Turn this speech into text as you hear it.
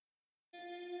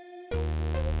Welcome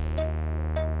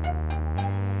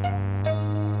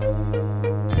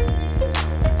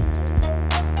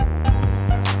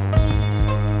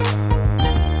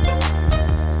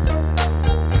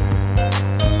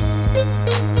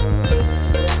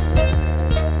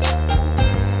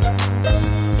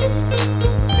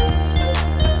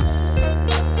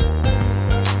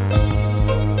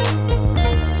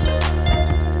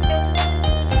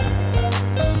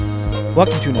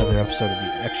to another episode of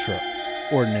the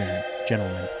Extraordinary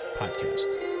Gentleman Podcast.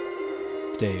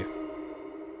 Today,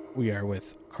 we are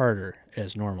with Carter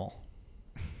as normal.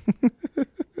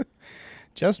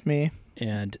 Just me.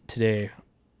 And today,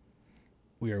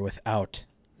 we are without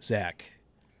Zach,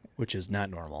 which is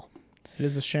not normal. It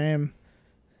is a shame.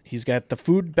 He's got the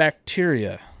food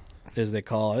bacteria, as they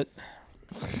call it.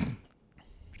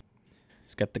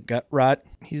 He's got the gut rot,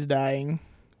 He's dying.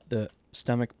 the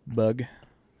stomach bug.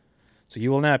 So he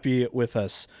will not be with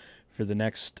us for the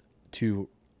next two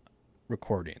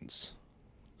recordings.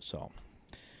 So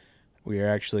we are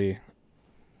actually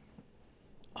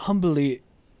humbly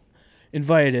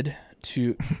invited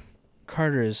to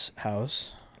Carter's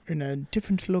house. In a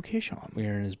different location. We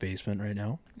are in his basement right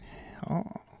now.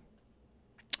 Oh.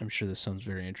 I'm sure this sounds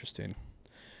very interesting.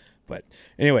 But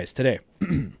anyways, today,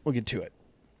 we'll get to it.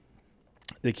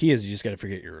 The key is you just got to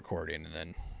forget you're recording and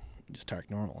then just talk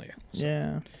normally. So.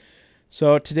 Yeah.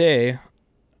 So today,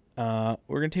 we're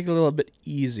going to take it a little bit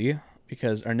easy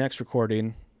because our next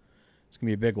recording is going to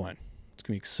be a big one. It's going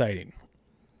to be exciting.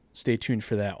 Stay tuned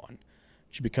for that one. It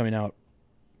should be coming out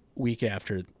week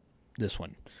after this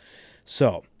one.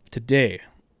 So today,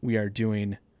 we are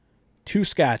doing two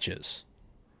scotches.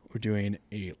 We're doing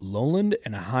a Lowland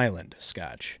and a Highland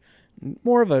scotch.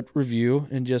 More of a review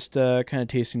and just kind of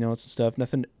tasting notes and stuff.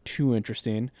 Nothing too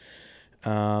interesting.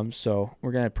 So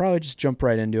we're going to probably just jump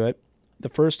right into it. The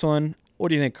first one, what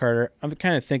do you think, Carter? I'm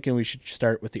kind of thinking we should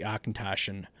start with the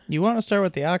Auchentoshan. You want to start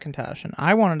with the Auchentoshan.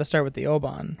 I wanted to start with the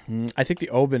Oban. I think the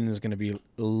Oban is going to be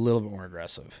a little bit more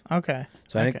aggressive. Okay.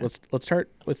 So I think let's start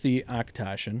with the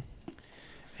Auchentoshan.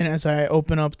 And as I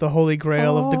open up the holy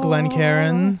grail of the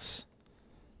Glencairns,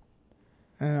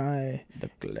 and I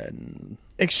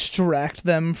extract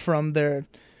them from their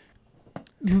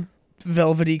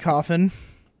velvety coffin.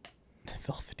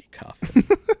 Velvety coffin.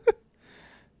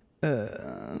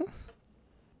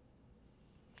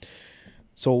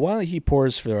 So while he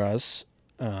pours for us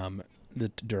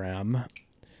the dram,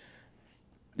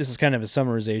 this is kind of a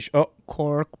summarization. Oh,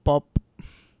 Cork pop.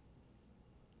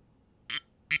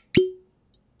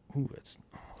 ooh,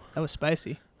 That was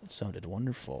spicy. that sounded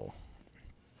wonderful.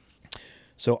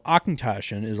 So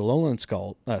Auchentoshan is a lowland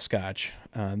scotch.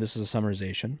 This is a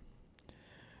summarization.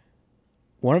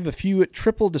 One of the few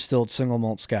triple distilled single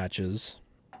malt scotches.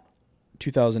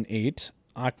 2008,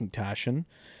 Auchentoshan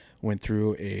went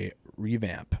through a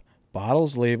revamp.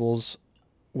 Bottles, labels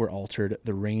were altered,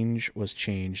 the range was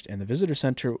changed, and the visitor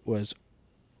center was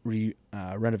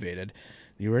renovated.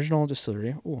 The original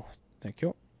distillery, thank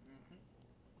you,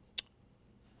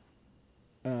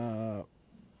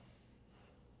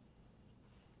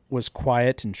 was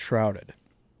quiet and shrouded.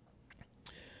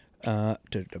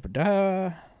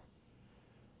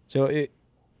 So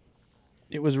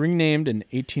it was renamed in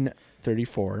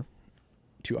 1834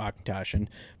 to Auchentoshan.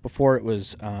 Before it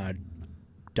was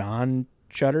Don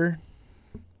Chutter.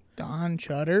 Don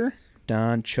Chutter.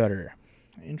 Don Chutter.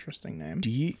 Interesting name.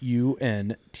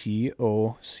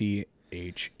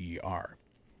 Duntocher.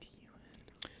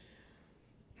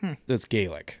 That's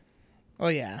Gaelic. Oh,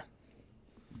 yeah.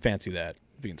 Fancy that,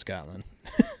 being Scotland.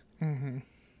 Mm-hmm.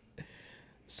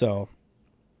 So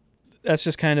that's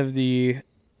just kind of the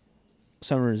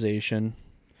summarization.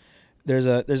 There's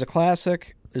a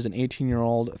classic. There's an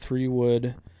 18-year-old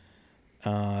 3-wood.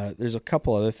 There's a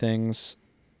couple other things.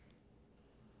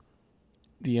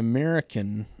 The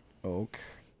American oak,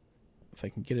 if I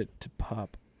can get it to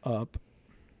pop up.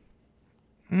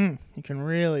 You can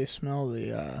really smell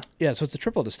the... Yeah, so it's a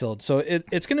triple distilled. So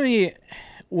it's going to be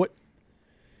what...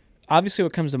 Obviously,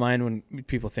 what comes to mind when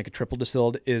people think of triple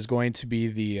distilled is going to be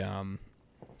the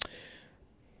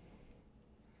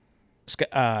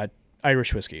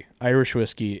Irish whiskey. Irish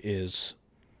whiskey is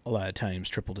a lot of times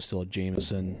triple distilled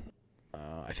Jameson.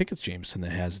 I think it's Jameson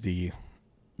that has the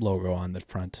logo on the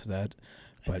front of that.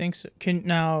 I think so. Do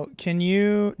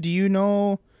you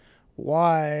know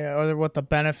why or what the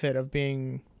benefit of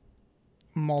being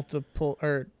multiple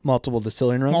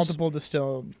distilling runs? multiple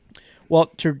distilled?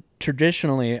 Well,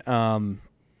 traditionally, I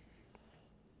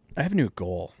have a new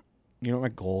goal. You know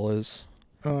what my goal is?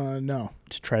 No.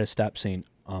 To try to stop saying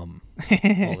all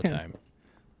the time.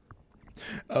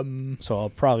 So I'll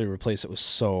probably replace it with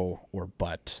so or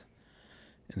but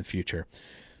in the future.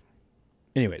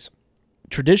 Anyways,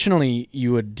 traditionally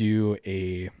you would do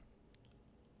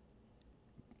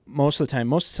most of the time,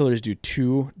 most distilleries do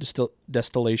 2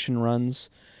 distillation runs.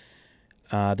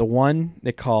 The one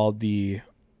they call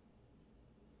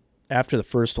after the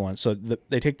first one. So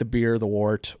they take the beer, the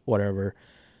wort, whatever,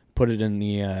 put it in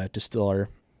the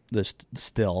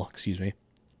still,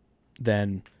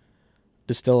 then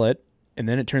distill it, and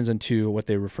then it turns into what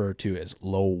they refer to as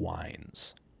low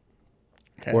wines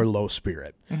or low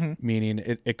spirit, meaning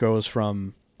it goes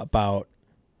from about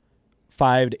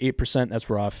 5 to 8%. That's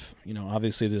rough.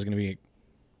 Obviously there's going to be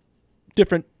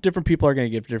different people are going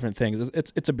to give different things.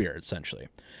 It's a beer essentially.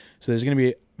 So there's going to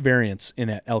be variance in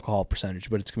that alcohol percentage,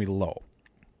 but it's going to be low.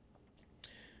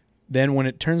 Then when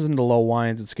it turns into low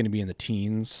wines, it's going to be in the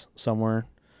teens somewhere.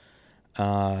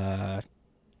 After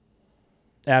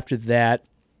that,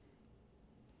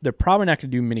 they're probably not going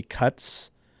to do many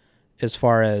cuts as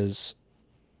far as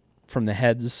from the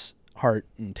heads, heart,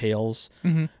 and tails.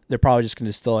 They're probably just going to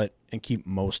distill it and keep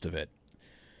most of it.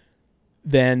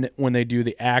 Then when they do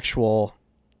the actual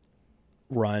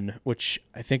run, which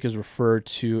I think is referred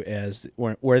to as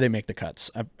where they make the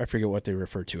cuts. I forget what they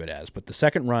refer to it as. But the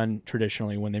second run,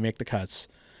 traditionally, when they make the cuts,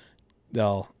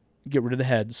 they'll get rid of the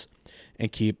heads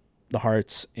and keep the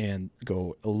hearts and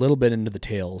go a little bit into the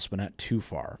tails, but not too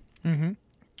far.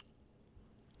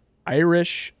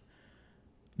 Irish,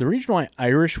 the reason why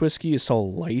Irish whiskey is so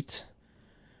light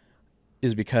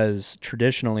is because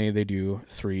traditionally they do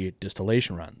 3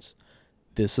 distillation runs.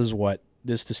 This is what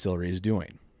this distillery is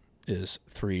doing, is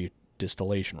 3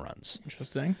 distillation runs.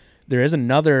 Interesting. There is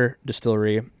another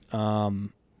distillery, I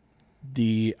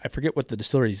forget what the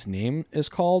distillery's name is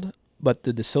called, but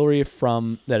the distillery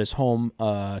that is home,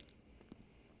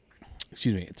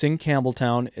 it's in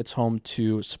Campbelltown. It's home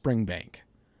to Springbank.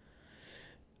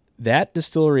 That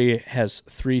distillery has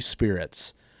 3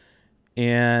 spirits,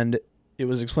 and it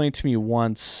was explained to me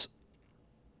once,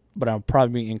 but I'll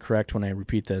probably be incorrect when I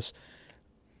repeat this.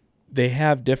 They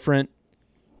have different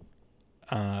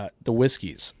the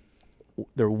whiskeys.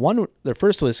 Their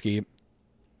first whiskey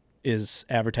is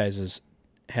advertised as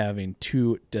having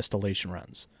 2 distillation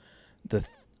runs. The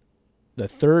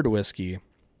third whiskey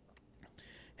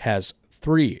has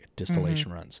 3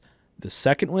 distillation runs. The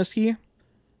second whiskey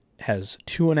has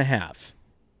 2.5.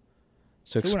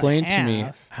 So explain to me,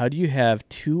 how do you have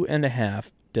 2.5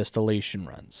 distillation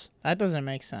runs? That doesn't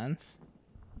make sense.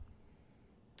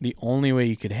 The only way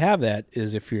you could have that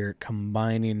is if you're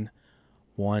combining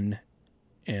 1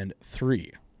 and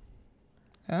 3.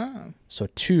 Oh. So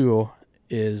 2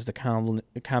 is the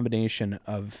combination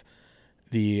of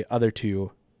the other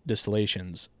 2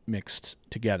 distillations mixed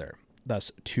together.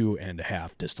 Thus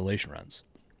 2.5 distillation runs.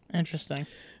 Interesting.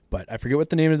 But I forget what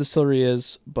the name of the distillery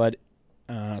is, but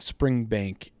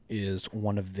Springbank is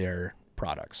one of their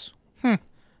products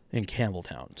in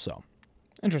Campbelltown. So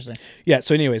interesting. Yeah.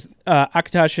 So, anyways,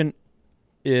 Akitash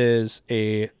is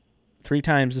a 3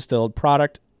 times distilled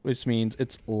product, which means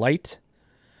it's light.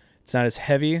 It's not as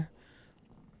heavy.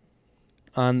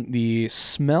 On the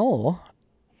smell,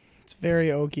 it's very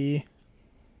oaky.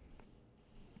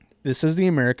 This is the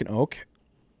American oak.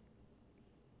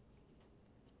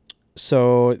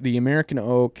 So the American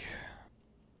oak,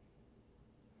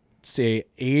 say,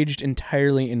 aged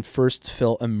entirely in first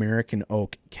fill American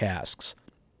oak casks.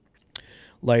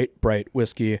 Light, bright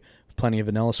whiskey with plenty of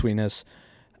vanilla sweetness.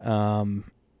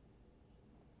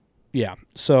 Yeah,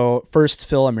 so first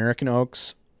fill American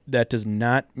oaks, that does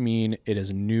not mean it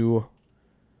is new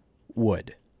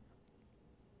wood.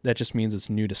 That just means it's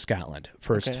new to Scotland.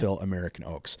 First fill American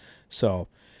oaks. So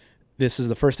this is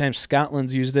the first time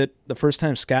Scotland's used it. The first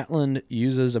time Scotland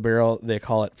uses a barrel, they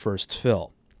call it first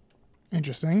fill.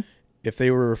 Interesting. If they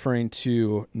were referring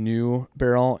to new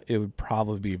barrel, it would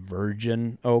probably be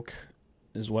virgin oak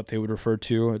is what they would refer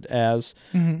to it as.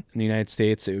 In the United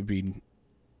States, it would be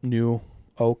new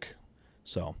oak.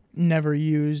 So never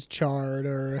used charred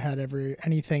or had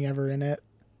anything ever in it.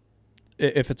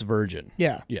 If it's virgin.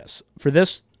 Yeah. Yes. For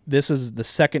this is the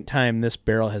second time this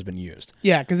barrel has been used.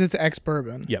 Yeah, because it's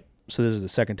ex-bourbon. Yep. So this is the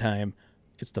second time.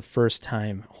 It's the first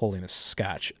time holding a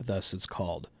Scotch. Thus, it's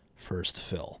called first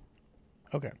fill.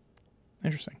 Okay.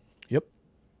 Interesting. Yep.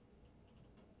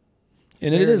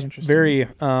 And it is very...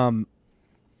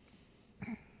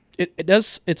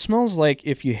 It smells like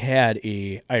if you had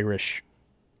a Irish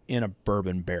in a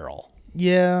bourbon barrel.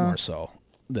 Yeah. More so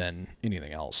than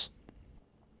anything else.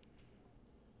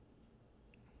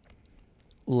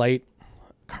 Light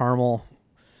caramel.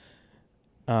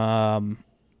 Yeah,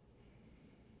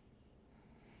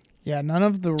 none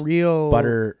of the real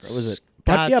butter. Was it?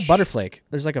 Yeah, butterflake.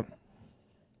 There's like a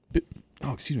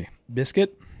excuse me,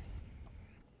 biscuit,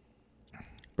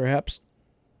 perhaps.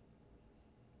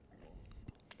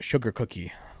 Sugar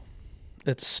cookie.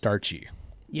 That's starchy.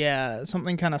 Yeah,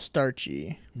 something kind of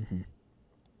starchy. Mm-hmm.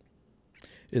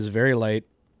 It is very light.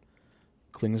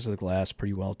 Clings to the glass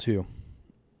pretty well, too.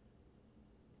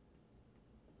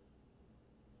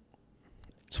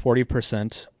 It's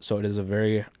 40%, so it is a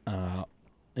very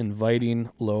inviting,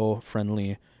 low,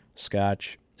 friendly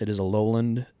Scotch. It is a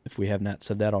lowland, if we have not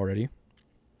said that already.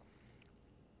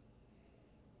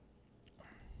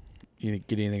 You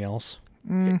get anything else?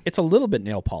 It's a little bit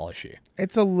nail polishy.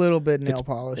 It's a little bit nail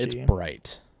polishy. It's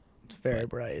bright. It's very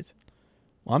bright.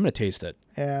 Well, I'm going to taste it.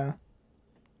 Yeah.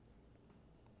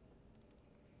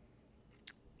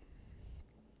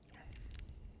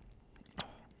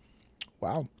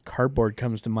 Wow. Cardboard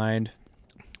comes to mind.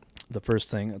 The first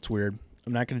thing. That's weird.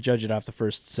 I'm not going to judge it off the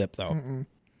first sip, though. Mm-mm.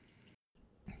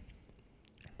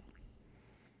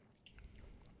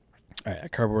 All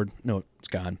right, cardboard. No, it's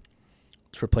gone.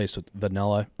 It's replaced with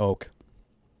vanilla oak.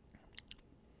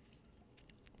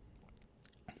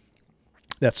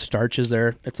 That starch is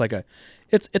there. It's like a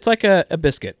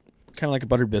biscuit, kind of like a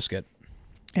buttered biscuit.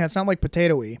 Yeah, it's not like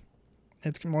potato-y.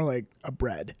 It's more like a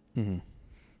bread. Mm-hmm.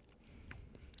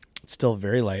 It's still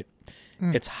very light.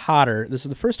 It's hotter. This is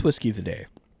the first whiskey of the day,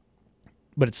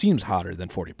 but it seems hotter than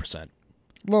 40%. A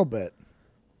little bit.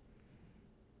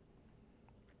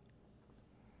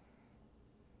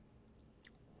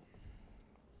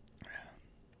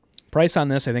 Price on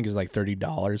this, I think, is like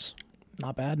 $30.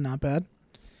 Not bad, not bad.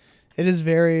 It is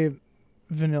very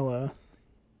vanilla.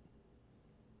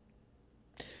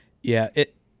 Yeah,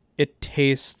 it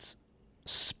tastes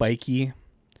spiky.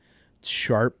 It's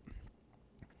sharp.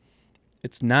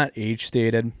 It's not age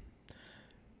stated.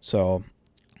 So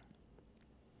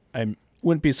I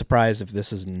wouldn't be surprised if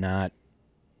this is not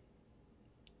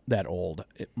that old.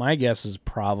 My guess is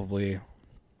probably,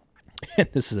 and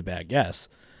this is a bad guess,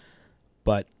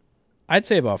 but I'd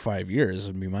say about 5 years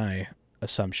would be my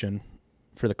assumption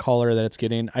for the color that it's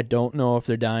getting. I don't know if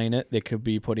they're dyeing it. They could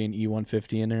be putting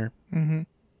E150 in there. Mm-hmm.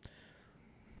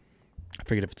 I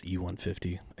forget if it's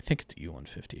E150. I think it's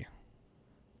E150.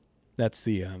 That's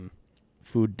the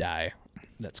food dye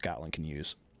that Scotland can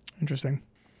use. Interesting.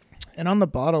 And on the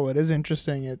bottle, it is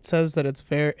interesting. It says that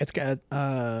it's got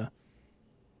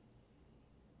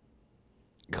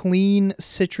clean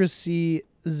citrusy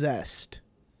zest.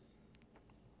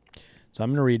 So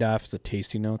I'm going to read off the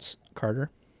tasting notes, Carter.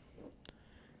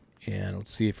 And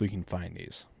let's see if we can find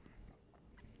these.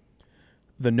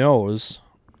 The nose,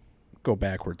 go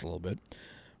backwards a little bit.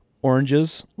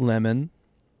 Oranges, lemon,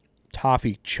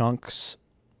 toffee chunks,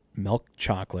 milk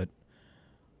chocolate,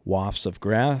 wafts of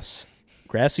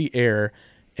grassy air,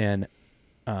 and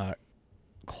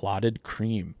clotted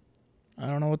cream. I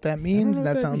don't know what that means. what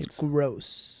That that sounds means.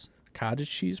 gross. Cottage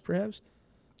cheese, perhaps?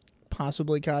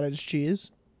 Possibly cottage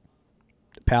cheese.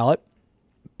 Palate,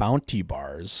 Bounty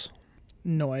bars,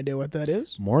 No idea what that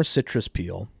is. more citrus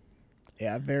peel,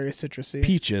 Yeah, very citrusy.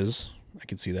 peaches, I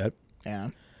can see that.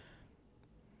 Yeah.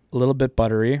 A little bit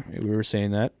buttery, we were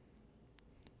saying that.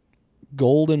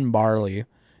 Golden barley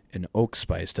and oak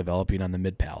spice developing on the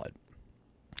mid palate.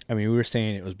 I mean, we were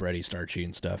saying it was bready, starchy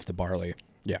and stuff, the barley.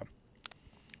 Yeah.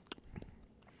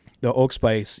 The oak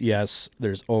spice, yes,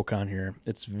 there's oak on here.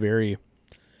 It's very...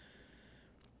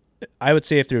 I would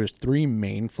say if there was 3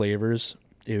 main flavors,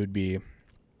 it would be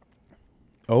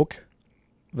oak,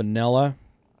 vanilla,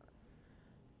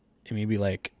 and maybe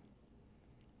like...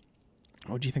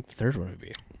 What do you think the third one would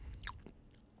be?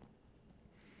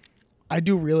 I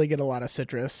do really get a lot of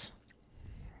citrus.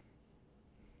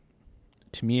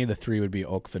 To me, the 3 would be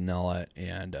oak, vanilla,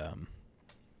 and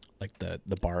like the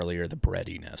barley or the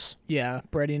breadiness. Yeah,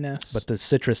 breadiness. But the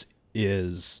citrus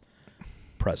is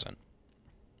present.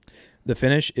 The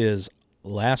finish is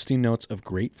lasting notes of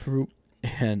grapefruit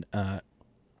and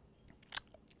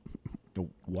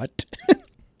what?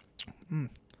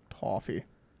 Toffee.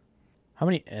 How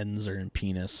many N's are in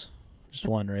penis? Just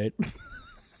one, right?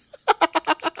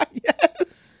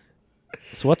 Yes.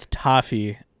 So what's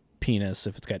toffee penis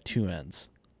if it's got 2 N's?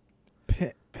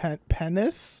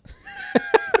 Penis?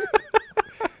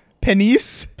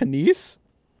 Penis? Penis?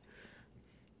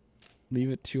 Leave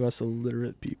it to us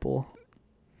illiterate people.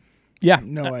 Yeah.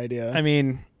 No idea. I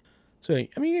mean, you're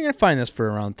going to find this for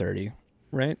around 30,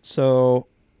 right? So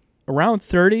around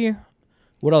 30,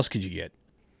 what else could you get?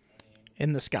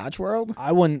 In the Scotch world?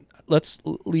 Let's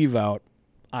leave out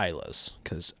Isla's,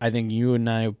 because I think you and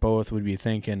I both would be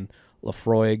thinking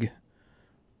Lafroig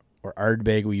or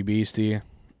Ardbeg Wee Beastie,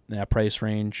 that price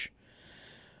range.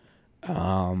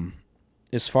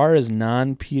 As far as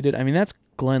non-peated, I mean, that's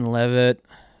Glenlivet.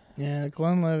 Yeah,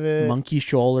 Glenlivet, Monkey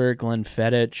Shoulder,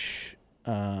 Glenfiddich,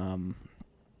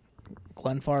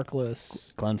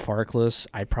 Glenfarclas. Glenfarclas.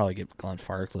 I'd probably get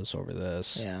Glenfarclas over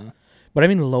this. Yeah. But I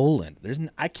mean lowland.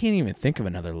 I can't even think of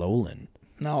another lowland.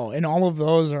 No, and all of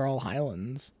those are all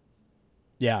highlands.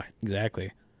 Yeah,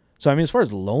 exactly. So I mean, as far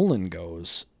as lowland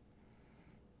goes,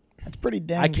 That's pretty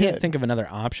dang I can't good. think of another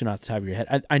option off the top of your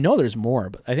head. I know there's more,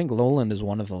 but I think lowland is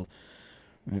one of the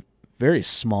very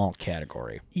small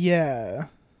category. Yeah.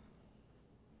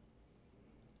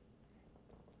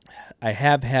 I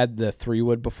have had the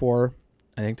 3-wood before.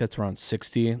 I think that's around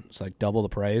 60. It's like double the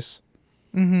price.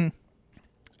 Mm-hmm.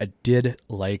 I did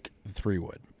like the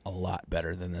 3-wood a lot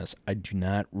better than this. I do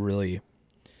not really.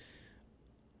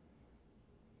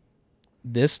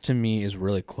 This to me is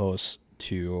really close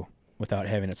to, without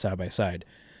having it side by side,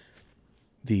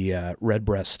 the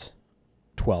Redbreast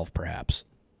 12 perhaps.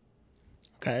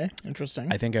 Okay,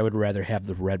 interesting. I think I would rather have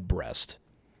the Redbreast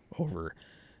over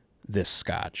this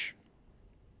Scotch.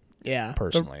 Yeah,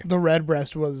 personally. the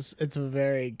Redbreast it's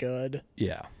very good.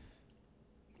 Yeah.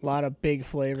 A lot of big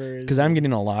flavors. Because I'm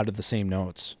getting a lot of the same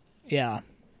notes. Yeah.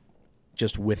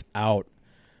 Just without.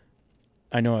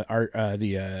 I know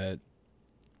the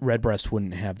Redbreast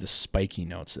wouldn't have the spiky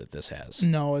notes that this has.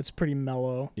 No, it's pretty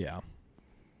mellow. Yeah.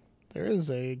 There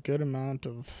is a good amount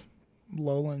of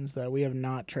lowlands that we have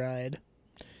not tried.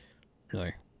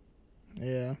 Really?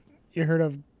 Yeah. You heard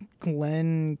of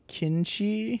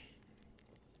Glenkinchie?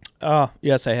 Oh,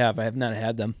 yes, I have. I have not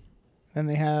had them. Then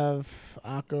they have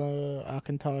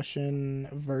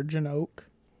Akantoshan Virgin Oak.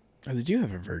 Oh, they do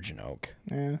have a virgin oak.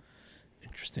 Yeah.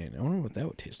 Interesting. I wonder what that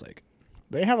would taste like.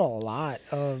 They have a lot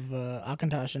of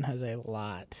Akantoshan has a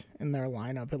lot in their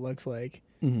lineup, it looks like.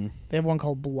 Mm-hmm. They have one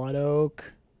called Blood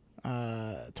Oak,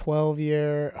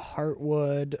 12-year,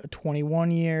 Heartwood, a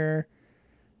 21-year.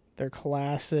 They're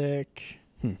classic.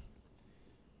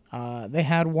 They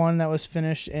had one that was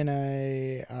finished in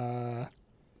a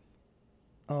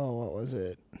what was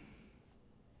it?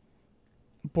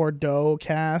 Bordeaux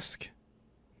cask.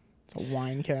 It's a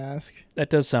wine cask. That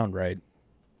does sound right.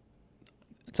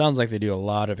 It sounds like they do a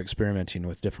lot of experimenting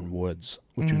with different woods,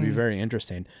 which would be very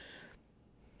interesting.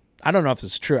 I don't know if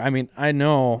this is true. I mean, I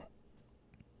know,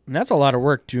 and that's a lot of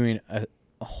work doing a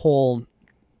whole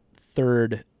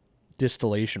third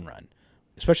distillation run,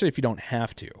 especially if you don't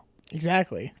have to.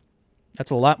 Exactly.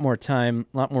 That's a lot more time,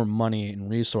 a lot more money and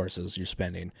resources you're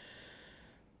spending.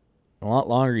 A lot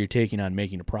longer you're taking on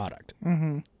making a product.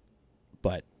 Mm-hmm.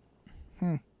 But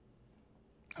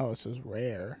Oh, this is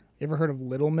rare. You ever heard of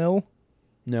Little Mill?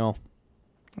 no,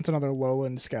 That's another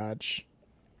lowland Scotch.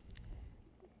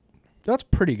 that's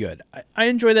pretty good. I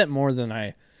enjoy that more than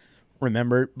I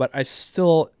remember, but I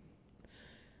still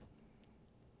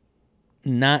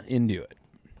not into it.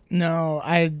 No,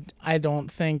 I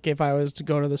don't think if I was to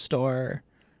go to the store,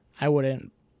 I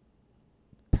wouldn't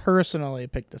personally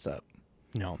pick this up.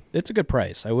 No, it's a good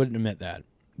price. I wouldn't admit that,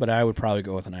 but I would probably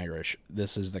go with an Irish.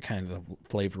 This is the kind of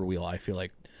flavor wheel I feel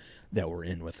like that we're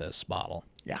in with this bottle.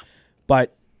 Yeah.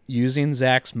 But using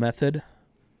Zach's method,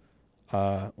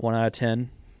 1 out of 10,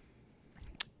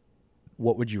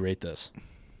 what would you rate this?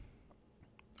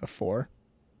 A 4.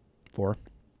 4?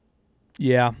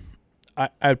 Yeah,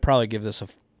 I'd probably give this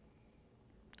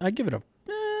I'd give it a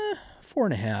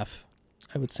 4.5,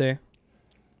 I would say.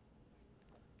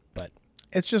 But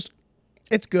It's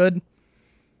good.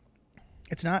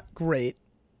 It's not great.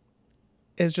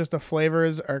 It's just the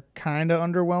flavors are kind of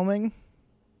underwhelming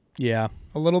yeah,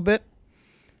 a little bit.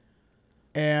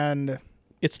 And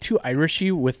it's too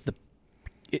Irishy with the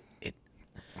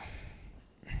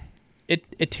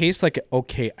it tastes like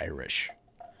okay Irish.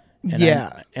 And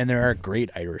yeah, and there are great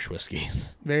Irish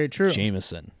whiskeys. very true.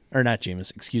 Jameson. Or not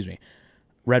Jameson, excuse me.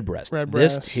 Redbreast.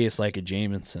 Redbreast. This tastes like a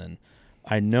Jameson.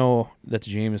 I know that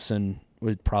the Jameson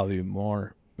would probably be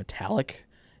more metallic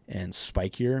and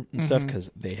spikier and stuff because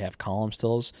they have column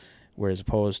stills, whereas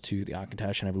opposed to the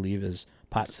Akantoshan, I believe, is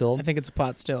pot stilled. I think it's a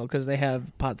pot still because they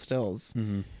have pot stills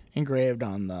engraved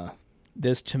on the.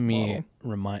 This to me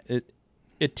bottle.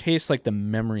 it tastes like the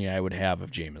memory I would have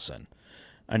of Jameson.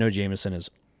 I know Jameson is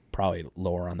probably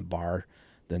lower on the bar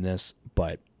than this,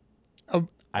 but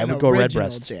I would go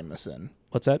Redbreast. Jameson.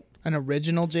 What's that? An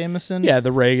original Jameson? Yeah,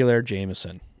 the regular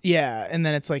Jameson. Yeah, and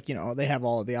then it's like, they have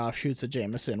all of the offshoots of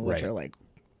Jameson, which Right. are like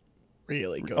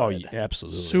really good. Oh, yeah,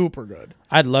 absolutely. Super good.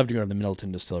 I'd love to go to the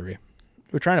Middleton Distillery.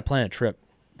 We're trying to plan a trip,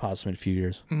 possibly in a few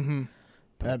years. Mm-hmm.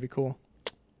 That'd be cool.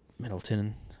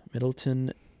 Middleton,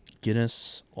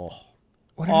 Guinness. Oh,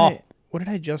 What did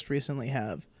I just recently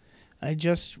have? I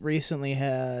just recently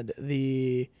had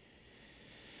the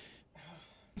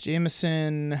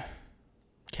Jameson.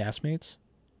 Castmates.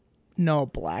 No,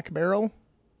 Black Barrel.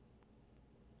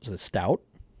 Is it stout?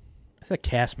 I thought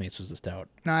Caskmates was the stout.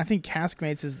 No, I think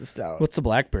Caskmates is the stout. What's the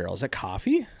Black Barrel? Is that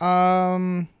coffee?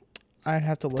 I'd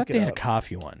have to I look thought it they had a up.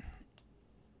 coffee one.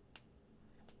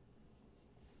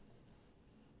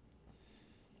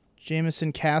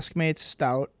 Jameson Caskmates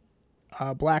Stout,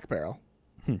 Black Barrel.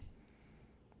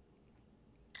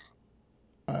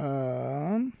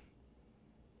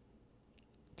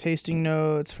 Tasting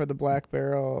notes for the Black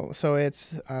Barrel. So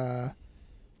it's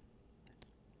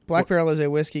Black Barrel is a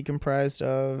whiskey comprised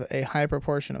of a high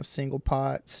proportion of single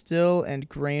pot, still and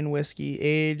grain whiskey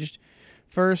aged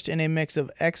first in a mix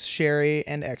of ex-sherry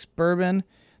and ex-bourbon.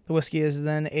 The whiskey is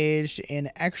then aged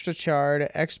in extra charred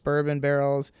ex-bourbon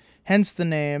barrels, hence the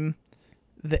name.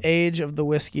 The age of the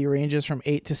whiskey ranges from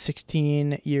 8 to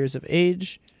 16 years of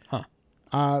age.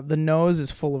 The nose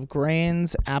is full of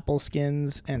grains, apple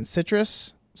skins, and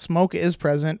citrus. Smoke is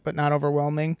present, but not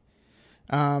overwhelming.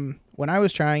 When I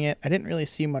was trying it, I didn't really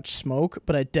see much smoke,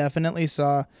 but I definitely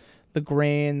saw the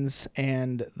grains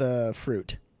and the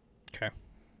fruit. Okay.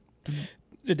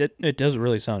 It does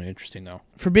really sound interesting, though.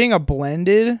 For being a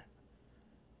blended,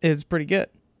 it's pretty good.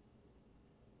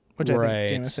 Which I Right.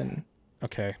 think Jameson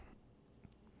Okay.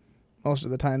 most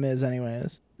of the time is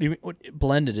anyways. You mean, what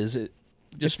blended is it?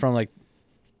 Just from like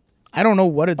I don't know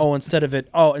what it's... instead of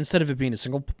it being a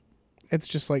single It's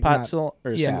just like pot not still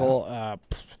or a yeah. single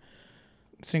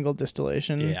single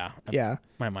distillation. yeah. Yeah.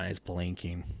 My mind is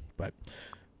blanking. But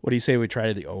what do you say we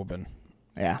try the Oban?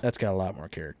 Yeah. That's got a lot more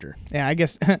character. Yeah, I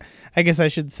guess I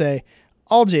should say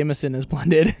all Jameson is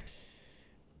blended.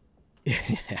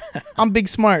 I'm big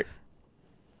smart.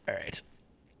 All right.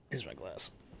 Here's my glass.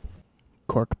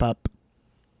 Cork pup.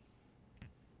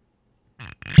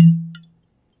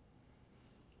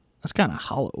 That's kind of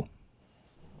hollow.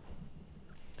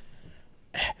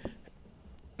 I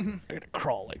gotta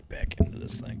crawl like back into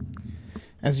this thing.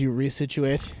 As you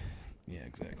resituate. Yeah,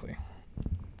 exactly.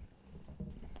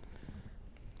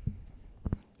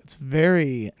 It's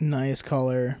very nice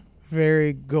color.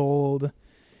 Very gold,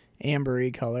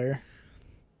 ambery color.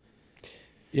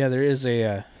 Yeah, there is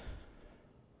a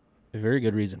very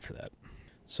good reason for that.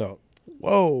 So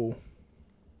Whoa.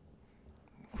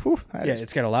 Whew, that yeah, is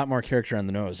it's got a lot more character on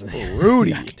the nose.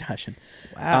 fruity. Yakitashin.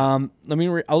 Wow. Let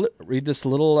me. I'll read this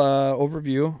little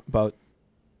overview about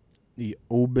the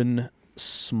Oban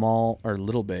Small or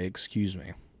Little Bay. Excuse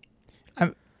me.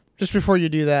 Just before you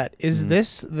do that, is Mhm.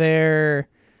 this their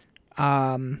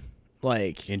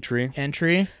like Entry.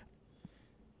 entry?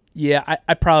 Yeah,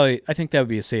 I think that would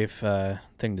be a safe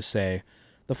thing to say.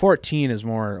 The 14 is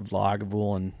more of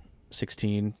Lagavulin, and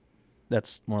 16,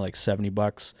 that's more like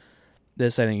 $70.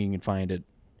 This, I think you can find it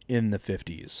in the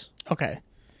 50s. Okay.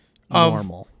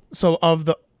 Normal. So of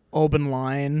the Oban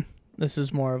line, this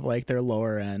is more of like their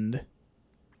lower end,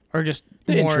 or just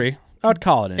The more entry. I would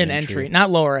call it an entry, not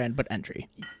lower end, but entry.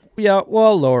 Yeah,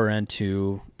 well, lower end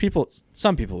too.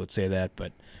 Some people would say that,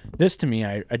 but this to me,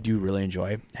 I do really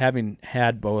enjoy. Having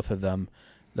had both of them,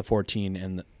 the 14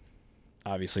 and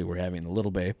obviously we're having the Little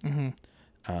Bay. Mm-hmm.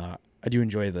 I do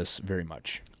enjoy this very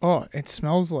much. Oh, it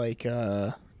smells like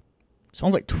Twizzlers.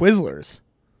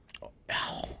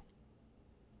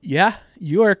 Yeah,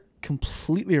 you are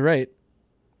completely right.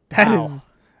 That Wow. is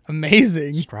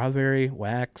amazing. Strawberry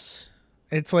wax.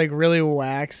 It's like really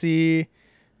waxy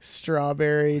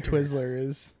strawberry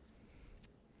Twizzlers.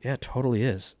 Yeah, it totally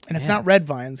is. And it's Yeah. not red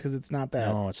vines because it's not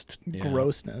that No, it's yeah.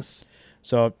 grossness.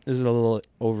 So this is a little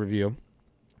overview.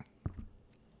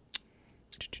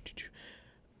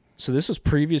 So this was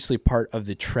previously part of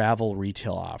the travel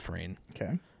retail offering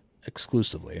Okay.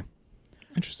 exclusively.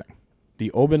 Interesting.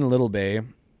 The Oban Little Bay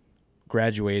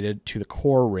graduated to the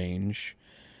core range.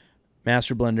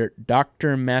 Master blender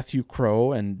Dr. Matthew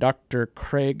Crow and Dr.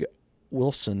 Craig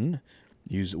Wilson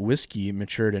use whiskey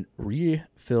matured in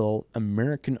refill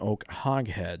American oak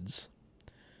hogsheads.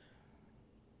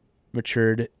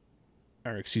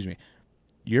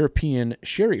 European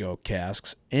sherry oak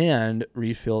casks and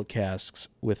refill casks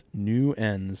with new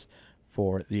ends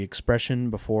for the expression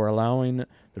before allowing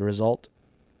the result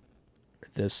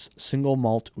this single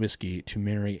malt whiskey to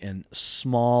marry in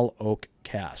small oak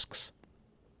casks.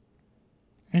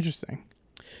 Interesting.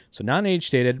 So non-age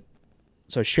stated.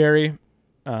 So sherry,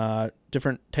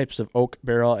 different types of oak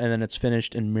barrel, and then it's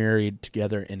finished and married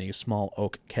together in a small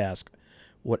oak cask,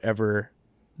 whatever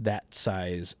that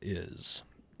size is,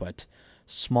 but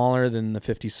smaller than the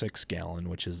 56 gallon,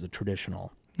 which is the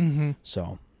traditional. Mm-hmm.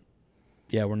 So,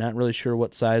 yeah, we're not really sure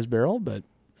what size barrel, but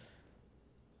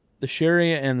the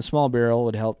sherry and the small barrel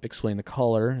would help explain the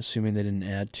color, assuming they didn't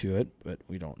add to it, but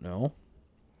we don't know.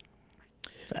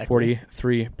 Exactly.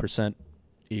 43%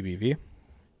 ABV.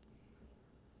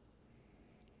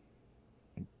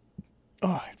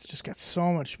 Oh, it's just got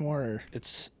so much more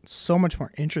It's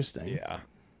interesting. yeah.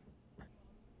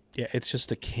 Yeah, it's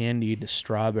just a candied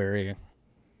strawberry.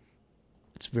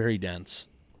 It's very dense.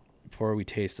 Before we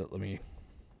taste it,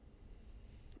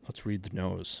 let's read the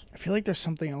nose. I feel like there's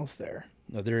something else there.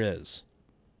 No, there is.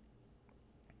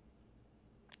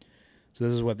 So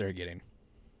this is what they're getting.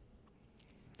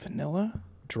 Vanilla?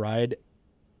 Dried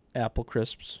apple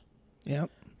crisps, Yep.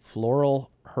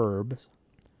 floral herbs,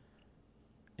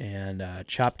 and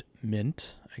chopped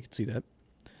mint. I can see that.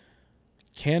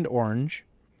 Canned orange.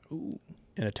 Ooh.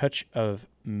 And a touch of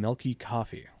milky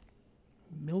coffee.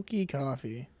 Milky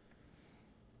coffee.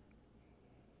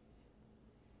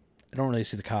 I don't really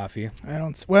see the coffee.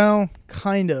 Well,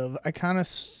 kind of.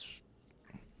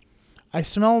 I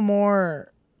smell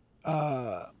more.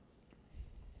 The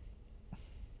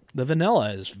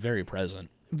vanilla is very present.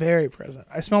 Very present.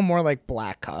 I smell more like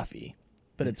black coffee,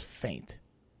 but it's faint.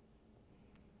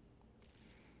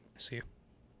 I see.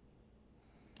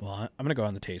 Well, I'm going to go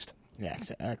on the taste. Yeah,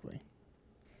 exactly.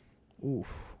 Oof.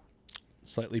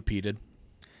 Slightly peated.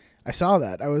 I saw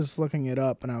that. I was looking it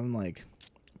up, and I'm like,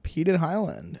 peated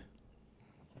Highland.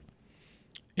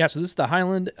 Yeah, so this is the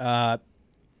Highland.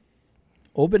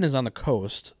 Oban is on the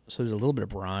coast, so there's a little bit of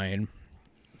brine,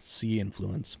 sea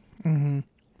influence. Mm-hmm.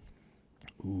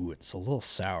 Ooh, it's a little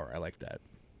sour. I like that.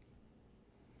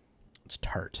 It's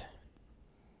tart.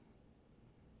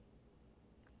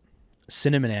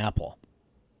 Cinnamon apple.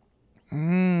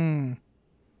 Mmm.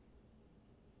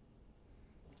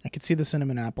 I could see the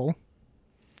cinnamon apple.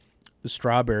 The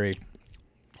strawberry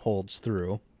holds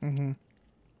through. Mm-hmm.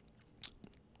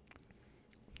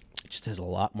 It just has a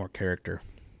lot more character.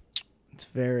 It's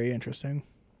very interesting.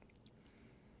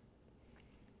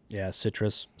 Yeah,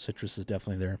 citrus. Citrus is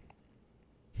definitely there.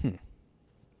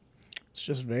 It's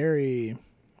just very...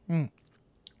 You're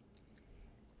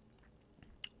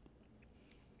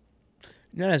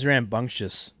not as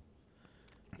rambunctious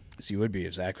as you would be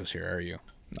if Zach was here, are you?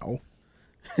 No.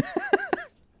 You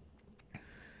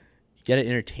gotta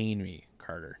entertain me,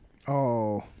 Carter.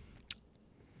 Oh.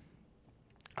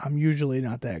 I'm usually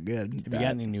not that good. Have you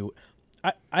got any new...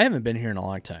 I haven't been here in a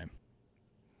long time.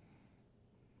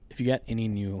 If you got any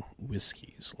new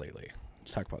whiskeys lately,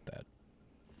 let's talk about that.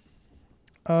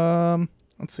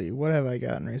 Let's see. What have I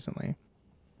gotten recently?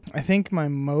 I think my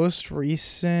most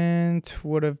recent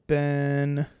would have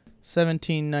been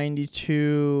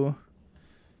 1792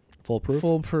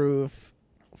 Foolproof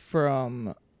from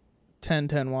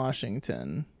 1010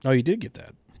 Washington. Oh, you did get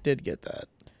that. Did get that.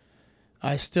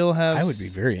 I still have... I would be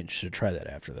very interested to try that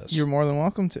after this. You're more than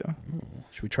welcome to.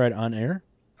 Should we try it on air?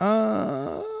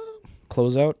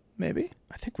 Close out? Maybe.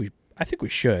 I think we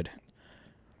should.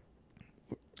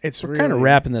 It's We're kind of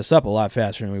wrapping this up a lot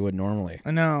faster than we would normally.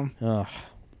 I know. Ugh.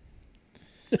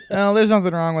 Well, there's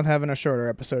nothing wrong with having a shorter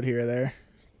episode here or there.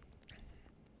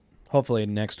 Hopefully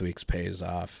next week's pays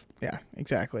off. Yeah,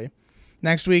 exactly.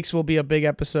 Next week's will be a big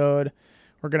episode.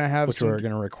 We're gonna have we're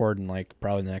gonna record in like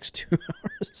probably the next 2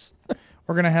 hours.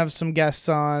 We're gonna have some guests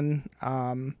on,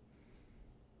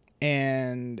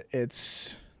 and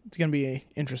it's gonna be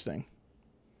interesting.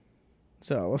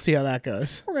 So we'll see how that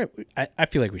goes. I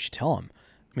feel like we should tell them.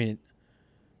 I mean,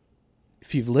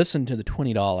 if you've listened to the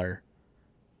 $20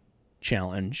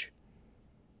 challenge,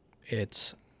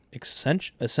 it's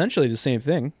essentially the same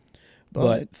thing,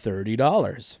 but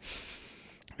 $30.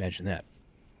 Imagine that.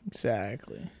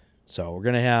 Exactly. So we're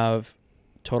going to have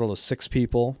a total of 6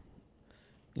 people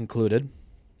included.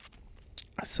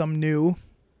 Some new.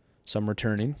 Some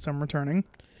returning.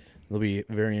 It'll be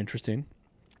very interesting.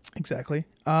 Exactly.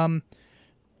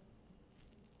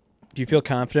 Do you feel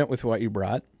confident with what you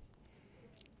brought?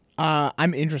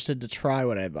 I'm interested to try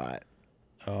what I bought.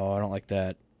 Oh, I don't like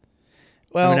that.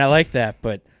 Well, I mean, I like that,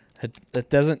 but that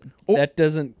doesn't. Oh. That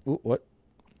doesn't. What?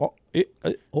 Oh,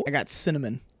 oh. I got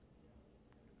cinnamon.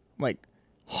 Like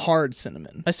hard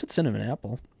cinnamon. I said cinnamon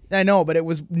apple. I know, but it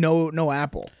was no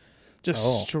apple. Just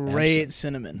straight absolutely.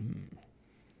 cinnamon.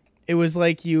 It was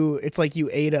like it's like you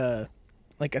ate a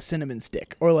cinnamon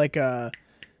stick or like a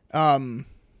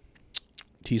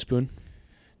teaspoon.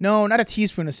 No, not a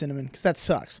teaspoon of cinnamon because that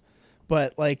sucks.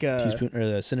 But like a teaspoon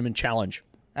or the cinnamon challenge.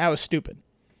 That was stupid.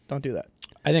 Don't do that.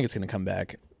 I think it's gonna come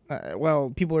back.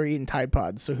 Well, people are eating Tide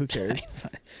Pods, so who cares?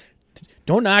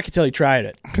 Don't knock it till you tried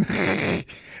it.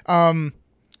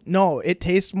 No, it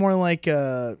tastes more like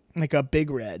a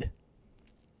Big Red.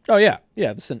 Oh yeah,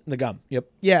 the gum. Yep.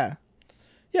 Yeah.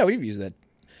 Yeah, we've used that.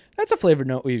 That's a flavored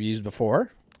note we've used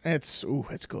before. It's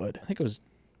good. I think it was.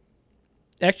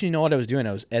 Actually, you know what I was doing?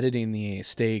 I was editing the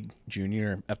Stag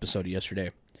Junior episode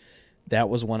yesterday. That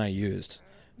was one I used.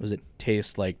 It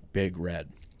tastes like Big Red.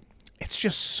 It it's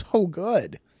just so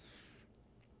good.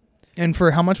 And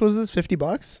for how much was this?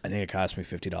 $50? I think it cost me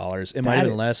 $50. It might have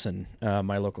been less in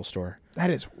my local store. That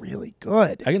is really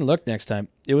good. I can look next time.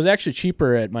 It was actually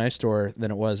cheaper at my store than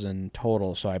it was in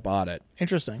total, so I bought it.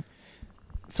 Interesting.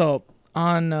 So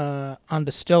on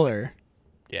Distiller,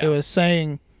 it was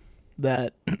saying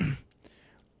that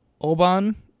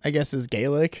Oban, I guess, is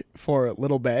Gaelic for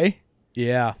Little Bay.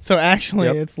 Yeah. So actually,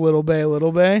 it's Little Bay,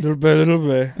 Little Bay. Little Bay, Little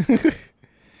Bay.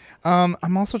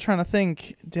 I'm also trying to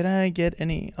think, did I get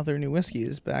any other new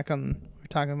whiskeys back on we were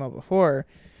talking about before?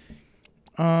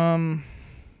 Oh,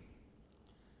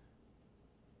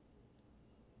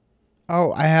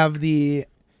 I have the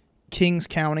Kings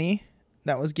County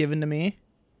that was given to me.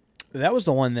 That was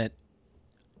the one that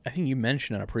I think you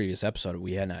mentioned on a previous episode.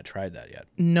 We had not tried that yet.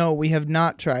 No, we have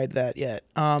not tried that yet.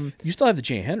 You still have the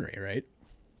J. Henry, right?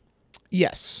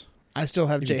 Yes, I still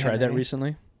have J. You tried that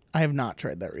recently? I have not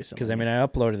tried that recently. Because, I mean, I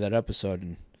uploaded that episode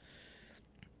and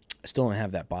I still don't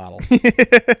have that bottle.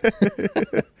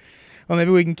 Well,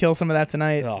 maybe we can kill some of that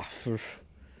tonight. Oh, I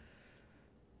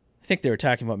think they were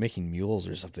talking about making mules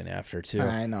or something after, too.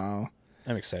 I know.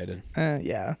 I'm excited.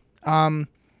 Yeah. I'm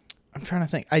trying to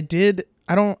think. I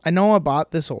know I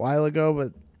bought this a while ago,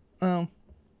 but, well,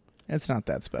 it's not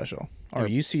that special. Or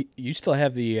you still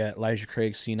have the Elijah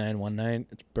Craig C919.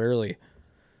 It's barely.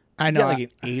 I know. Like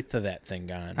an eighth of that thing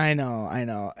gone. I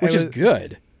know. Which is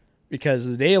good, because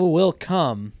the day will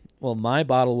come. Well, my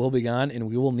bottle will be gone, and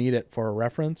we will need it for a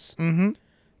reference. Mm-hmm. And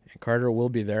Carter will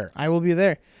be there. I will be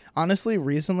there. Honestly,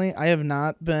 recently, I have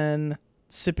not been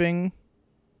sipping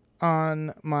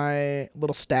on my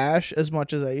little stash as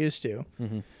much as I used to.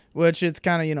 Mm-hmm. Which it's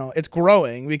kind of, it's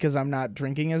growing because I'm not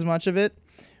drinking as much of it.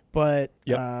 But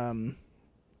it's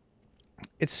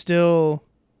still,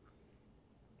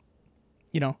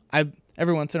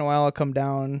 every once in a while I'll come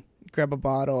down, grab a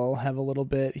bottle, have a little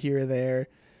bit here or there.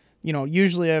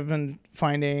 Usually I've been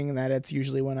finding that it's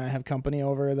usually when I have company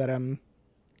over that I'm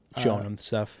showing them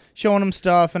stuff.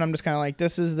 And I'm just kind of like,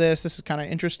 this is kind of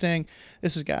interesting.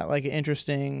 This has got like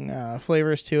interesting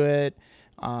flavors to it.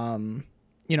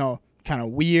 Kind of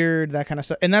weird, that kind of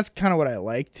stuff. And that's kind of what I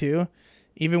like too.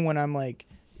 Even when I'm like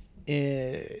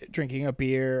drinking a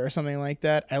beer or something like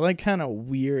that, I like kind of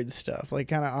weird stuff, like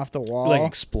kind of off the wall. Like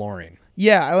exploring.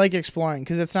 Yeah, I like exploring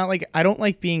because it's not like I don't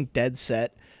like being dead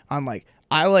set on like,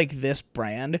 I like this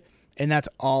brand and that's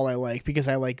all I like because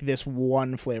I like this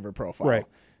one flavor profile. Right.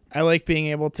 I like being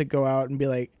able to go out and be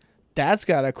like, that's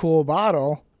got a cool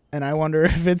bottle and I wonder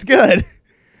if it's good.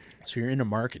 So you're into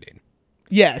marketing.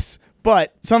 Yes.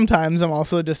 But sometimes I'm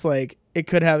also just like, it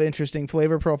could have interesting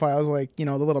flavor profiles, like, the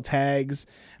little tags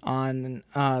on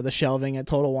the shelving at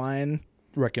Total Wine.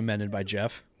 Recommended by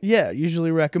Jeff. Yeah,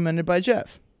 usually recommended by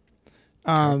Jeff.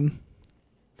 They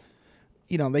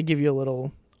give you a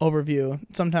little overview.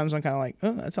 Sometimes I'm kind of like,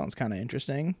 oh, that sounds kind of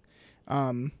interesting.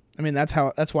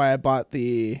 That's why I bought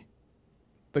the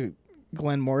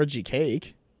Glenmorangie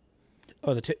cake.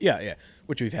 Oh, yeah,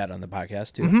 which we've had on the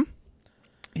podcast too. Mm-hmm.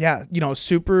 Yeah,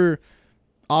 super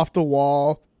off the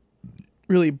wall,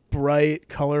 really bright,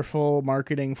 colorful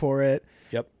marketing for it.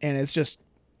 Yep. And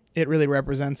it really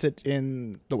represents it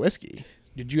in the whiskey.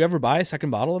 Did you ever buy a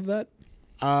second bottle of that?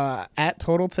 At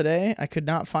Total today, I could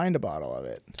not find a bottle of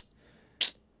it.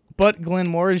 But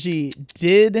Glenmorangie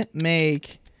did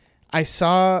make, I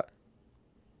saw,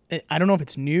 I don't know if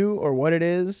it's new or what it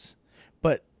is,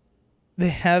 but they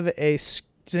have a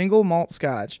single malt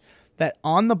scotch that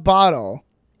on the bottle,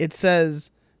 it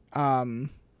says, like,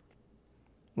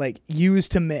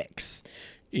 used to mix.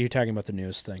 You're talking about the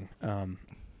newest thing.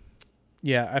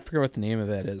 Yeah, I forget what the name of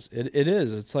that is. It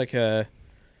is. It's like a...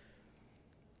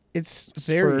 It's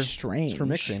very strange. It's for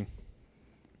mixing.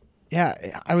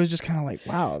 Yeah, I was just kind of like,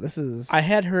 wow, this is... I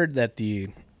had heard that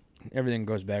everything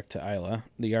goes back to Isla.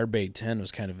 The Ardbeg 10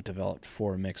 was kind of developed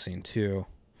for mixing, too.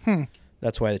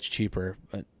 That's why it's cheaper.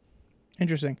 But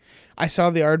interesting. I saw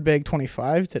the Ardbeg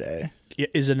 25 today. Yeah,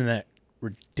 isn't that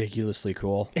ridiculously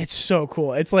cool? It's so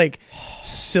cool. It's like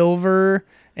silver,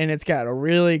 and it's got a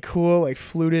really cool, like,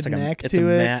 fluted neck to it. It's a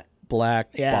matte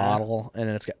black bottle, and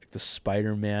then it's got the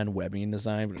Spider-Man webbing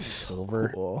design, but it's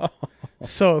silver. Cool.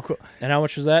 So cool. And how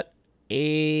much was that?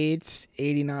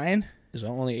 $8.89. Is that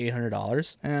only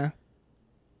 $800? Yeah.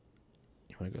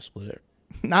 You want to go split it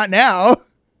Not now.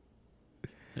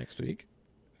 next week?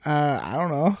 I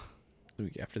don't know. The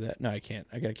week after that? No, I can't.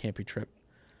 I got a camping trip.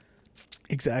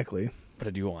 Exactly. But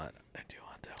I do want that one.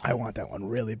 I want that one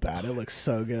really bad. It looks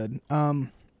so good.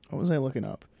 What was I looking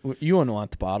up? You wouldn't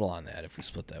want the bottle on that if we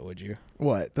split that, would you?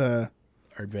 What? The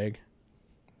Ardbeg?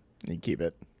 You keep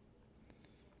it.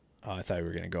 Oh, I thought we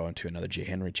were going to go into another J.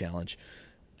 Henry challenge.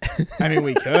 I mean,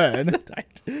 we could.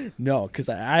 No, because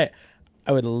I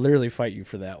would literally fight you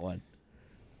for that one.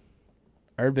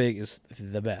 Ardbeg is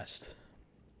the best.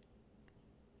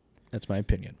 That's my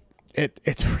opinion.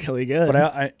 It's really good.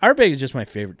 But Ardbeg is just my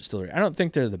favorite distillery. I don't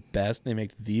think they're the best. They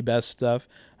make the best stuff.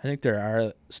 I think there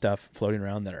are stuff floating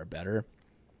around that are better.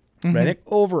 Mm-hmm. But I think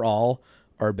overall,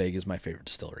 Ardbeg is my favorite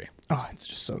distillery. Oh, it's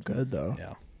just so good though.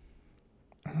 Yeah.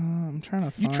 I'm trying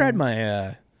to find... You tried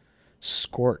my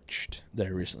Scorched that I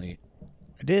recently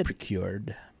I did.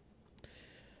 procured.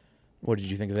 What did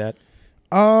you think of that?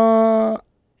 I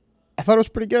thought it was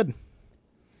pretty good.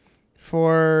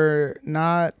 For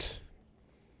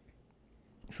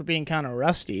being kind of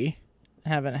rusty.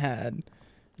 Haven't had...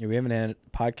 Yeah, we haven't had a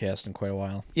podcast in quite a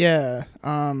while. Yeah.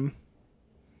 Man,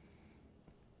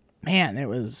 it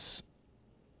was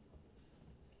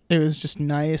just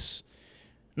nice.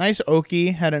 Nice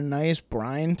oaky, had a nice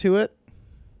brine to it.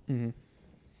 Mm-hmm.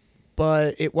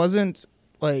 But it wasn't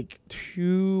like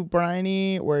too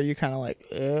briny where you kind of like,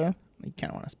 you kind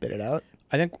of want to spit it out.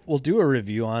 I think we'll do a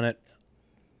review on it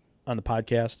on the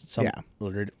podcast at some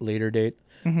later date.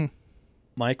 Mm-hmm.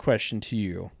 My question to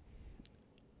you,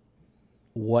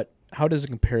 how does it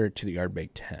compare to the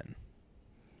Ardbeg 10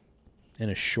 in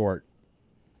a short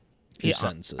few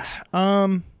sentences?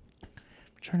 I'm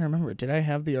trying to remember. Did I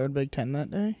have the Ardbeg 10 that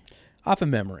day? Off of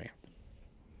memory.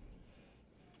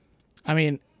 I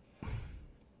mean,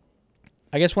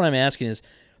 I guess what I'm asking is,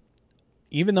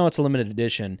 even though it's a limited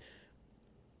edition,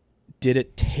 did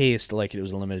it taste like it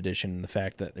was a limited edition in the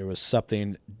fact that there was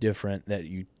something different that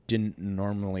you didn't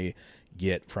normally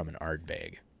get from an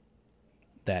Ardbeg?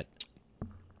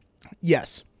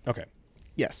 Yes. Okay.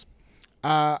 Yes.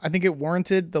 I think it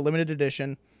warranted the limited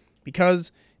edition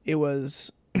because it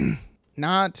was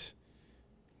not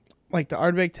like the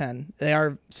Ardbeg 10. They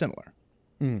are similar.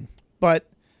 Mm. But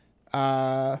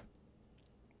I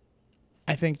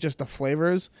think just the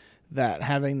flavors that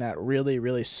having that really,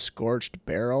 really scorched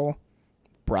barrel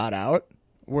brought out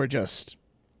were just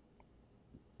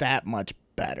that much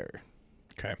better.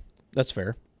 Okay. That's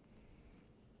fair.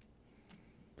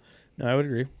 No, I would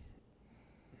agree.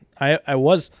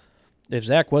 If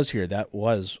Zach was here, that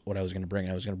was what I was going to bring.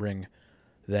 I was going to bring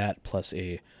that plus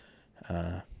a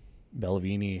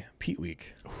Bellavini Peat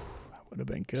Week. Ooh, that would have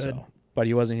been good. But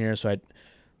he wasn't here, so I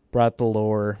brought the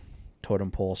lower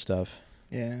totem pole stuff.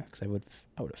 Yeah. Because I would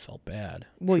have felt bad.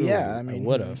 Well, Truly, yeah, I mean, I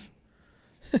would have.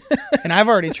 And I've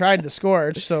already tried the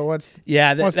Scorch, so what's the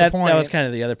point? That was kind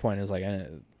of the other point. Is like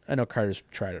I know Carter's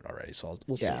tried it already, so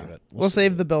we'll save it. We'll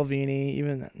save the Belvini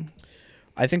even then.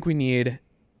 I think we need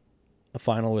a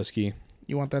final whiskey.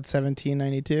 You want that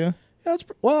 1792? Yeah,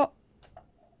 well,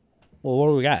 what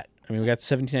do we got? I mean, we got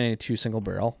 1792 single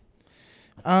barrel.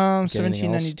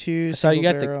 1792. So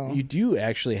you do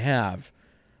actually have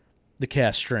the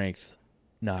cast strength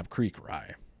Knob Creek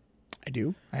rye. I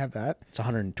do. I have that. It's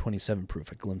 127 proof.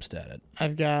 I glimpsed at it.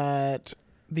 I've got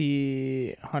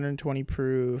the 120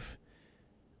 proof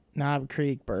Knob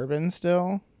Creek bourbon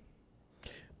still.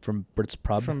 From Brits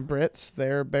Pub? From Brits,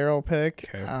 their barrel pick.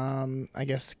 Okay. I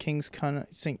guess Kings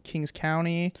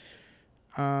County,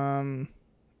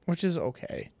 which is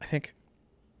okay. I think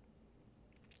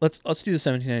let's do the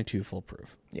 1792 full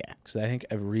proof. Yeah, because I think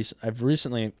I've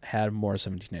recently had more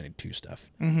 1792 stuff.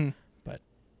 Mm-hmm. But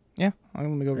yeah, let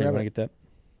me go grab it. Get that?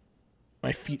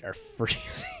 My feet are freezing.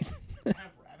 I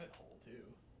have Rabbit Hole too.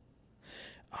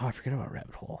 Oh, I forgot about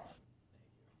Rabbit Hole.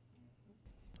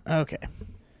 Okay.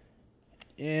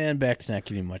 And back to not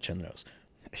getting much on the nose.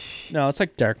 No, it's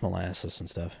like dark molasses and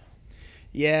stuff.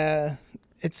 Yeah,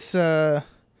 it's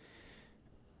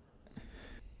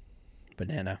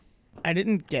banana. I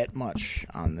didn't get much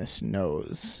on this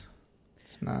nose.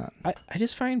 It's not. I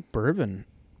just find bourbon,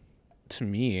 to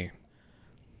me,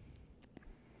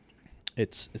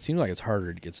 it seems like it's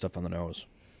harder to get stuff on the nose.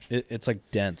 It's like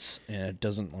dense and it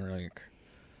doesn't really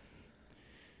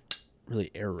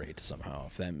aerate somehow,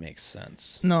 if that makes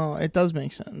sense. No, it does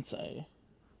make sense. I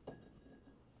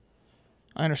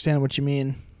understand what you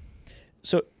mean.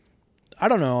 So, I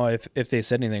don't know if they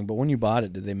said anything, but when you bought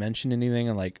it, did they mention anything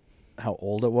on like how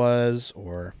old it was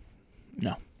or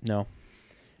no?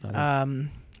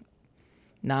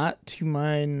 Not to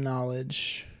my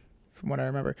knowledge, from what I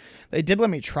remember. They did let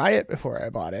me try it before I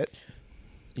bought it.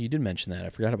 You did mention that. I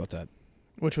forgot about that.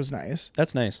 Which was nice.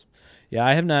 That's nice. Yeah,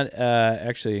 I have not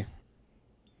actually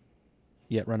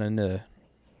yet run into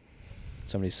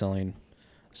somebody selling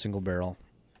a single barrel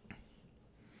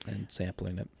and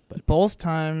sampling it. But both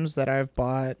times that I've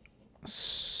bought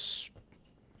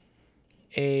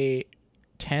a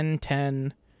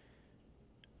 1010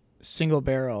 single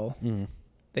barrel,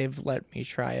 they've let me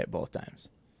try it both times.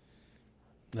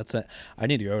 That's it. I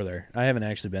need to go there. I haven't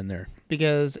actually been there.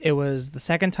 because it was the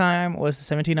second time was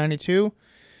the 1792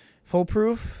 full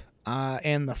proof,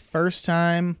 and the first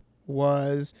time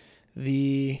was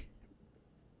the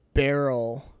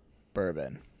barrel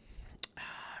bourbon. I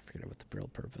forget about the barrel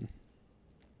bourbon.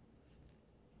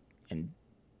 And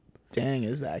dang,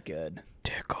 is that good.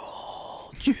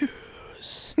 Dickel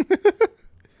juice.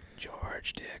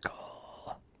 George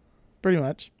Dickel. Pretty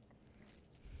much.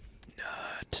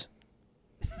 Nut.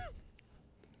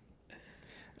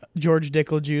 George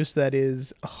Dickel juice that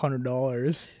is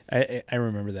 $100. I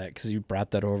remember that because you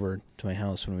brought that over to my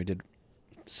house when we did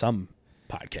some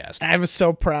podcast. I was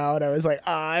so proud. I was like,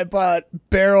 I bought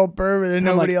barrel bourbon and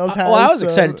I'm nobody like, else has. Well, I was so-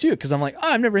 excited too because I'm like,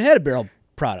 I've never had a barrel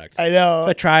product. I know. So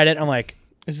I tried it. I'm like,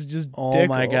 This is just oh Dickel.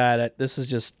 my God. This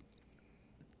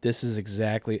is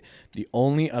exactly the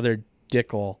only other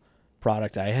Dickel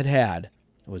product I had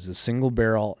was a single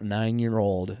barrel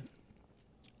 9-year-old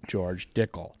George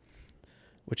Dickel,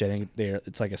 which I think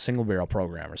it's like a single barrel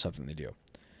program or something they do.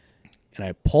 And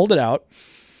I pulled it out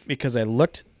because I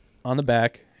looked on the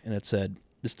back and it said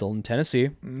distilled in Tennessee,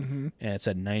 Mm-hmm. and it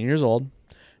said 9 years old.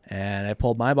 And I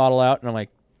pulled my bottle out and I'm like,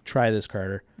 try this,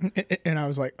 Carter. And I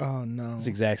was like, oh no. It's the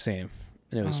exact same.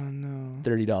 And it was Oh no.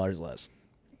 $30 less.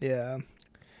 Yeah.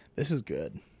 This is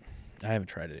good. I haven't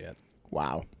tried it yet.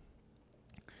 Wow.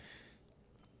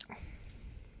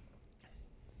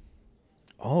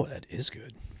 Oh, that is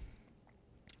good.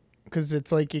 Because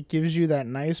it's like it gives you that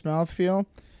nice mouthfeel.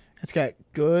 It's got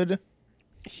good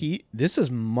heat. This is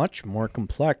much more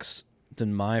complex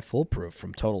than my foolproof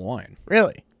from Total Wine.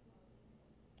 Really.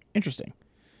 Interesting.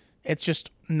 It's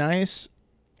just nice.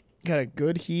 Got a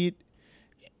good heat.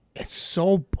 It's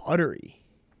so buttery.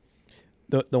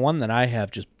 The one that I have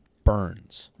just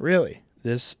burns. Really.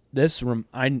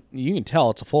 You can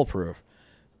tell it's a foolproof,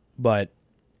 but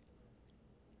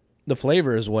the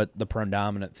flavor is what the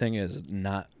predominant thing is,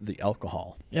 not the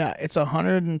alcohol. Yeah, it's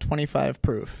 125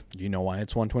 proof. Do you know why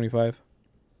it's 125?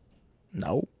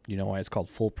 No. Do you know why it's called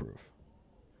foolproof?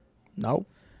 No.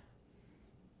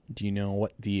 Do you know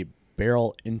what the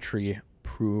barrel entry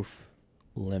proof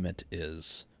limit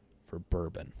is for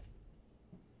bourbon?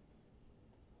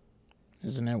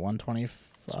 Isn't it 125?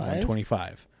 It's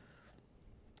 125.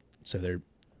 So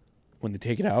when they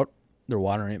take it out, they're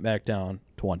watering it back down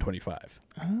to 125.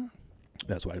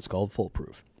 That's why it's called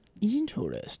foolproof.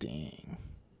 Interesting.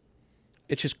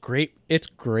 It's just grape. It's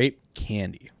grape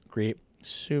candy.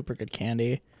 Super good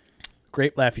candy.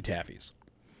 Grape Laffy Taffies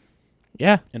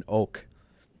Yeah, and oak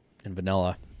and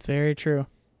vanilla. very true.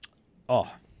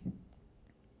 Oh,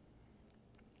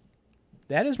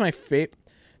 that is my favorite.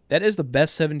 That is the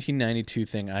best 1792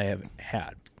 thing I have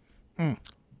had.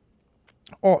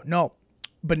 Oh, no.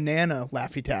 Banana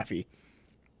Laffy Taffy.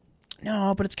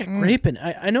 No, but it's got grape in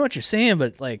it. I know what you're saying,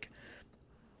 but like,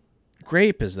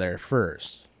 grape is there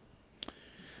first.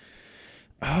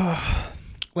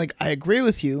 Like, I agree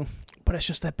with you, but it's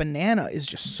just that banana is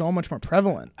just so much more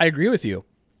prevalent. I agree with you,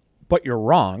 but you're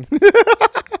wrong.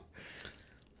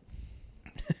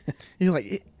 You're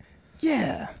like,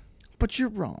 yeah, but you're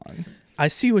wrong. I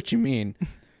see what you mean,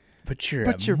 but you're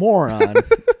But a you're- moron.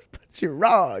 But you're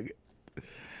wrong.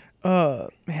 Man,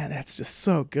 that's just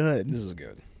so good. This is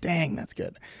good. Dang, that's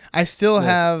good. I still This-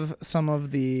 have some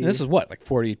of the... And this is what, like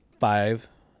 45?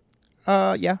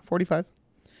 yeah, 45.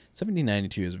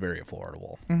 1792 is very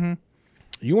affordable. Mm-hmm.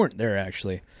 You weren't there,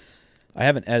 actually. I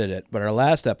haven't edited it, but our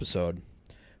last episode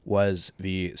was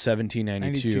the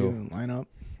 1792 92 lineup.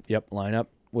 lineup,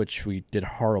 which we did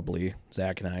horribly,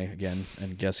 Zach and I, again,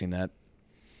 and guessing that.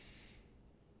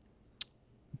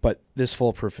 But this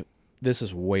foolproof, this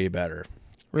is way better.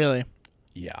 Really?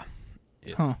 Yeah.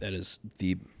 Huh. That is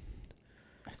the...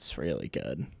 It's really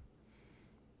good.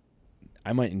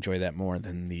 I might enjoy that more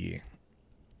than the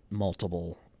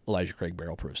multiple Elijah Craig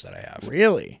barrel proofs that I have.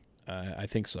 Really? I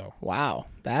think so. Wow.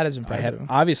 That is I impressive.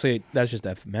 have, obviously, that's just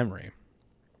F memory.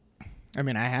 I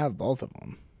mean, I have both of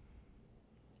them.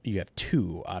 You have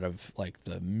two out of like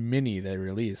the mini they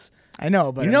release. I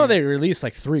know, but you know they release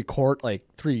like 3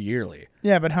 yearly.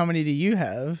 Yeah, but how many do you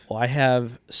have? Well, I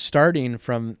have starting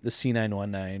from the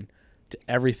C919 to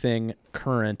everything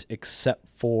current except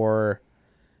for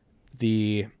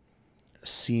the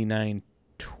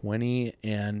C920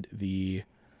 and the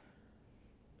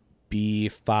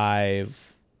B521.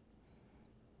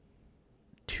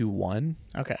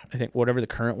 Okay. I think whatever the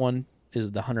current one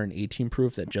is, the 118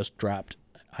 proof that just dropped.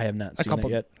 I have not seen it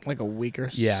yet. Like a week or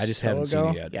so Yeah, I just haven't ago.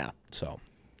 seen it yet. Yeah. So,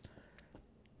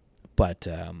 but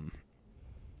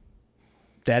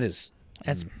that is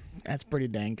That's pretty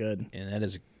dang good. and that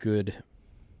is a good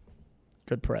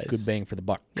Good price. bang for the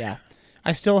buck. Yeah.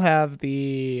 I still have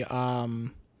the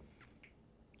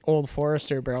Old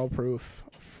Forester barrel proof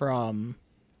from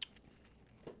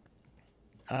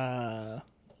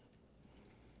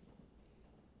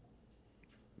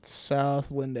South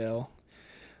Lindale.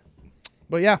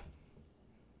 But yeah,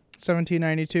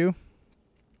 1792.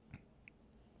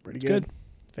 Pretty good.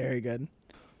 Very good.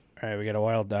 All right, we got a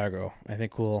wild doggo. I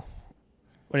think we'll.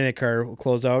 What do you think, Carter? We'll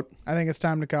close out. I think it's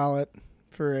time to call it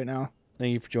for right now.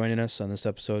 Thank you for joining us on this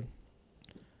episode.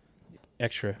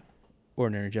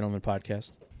 Extraordinary Gentleman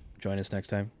Podcast. Join us next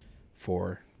time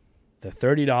for the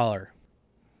 $30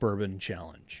 Bourbon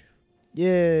Challenge.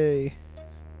 Yay.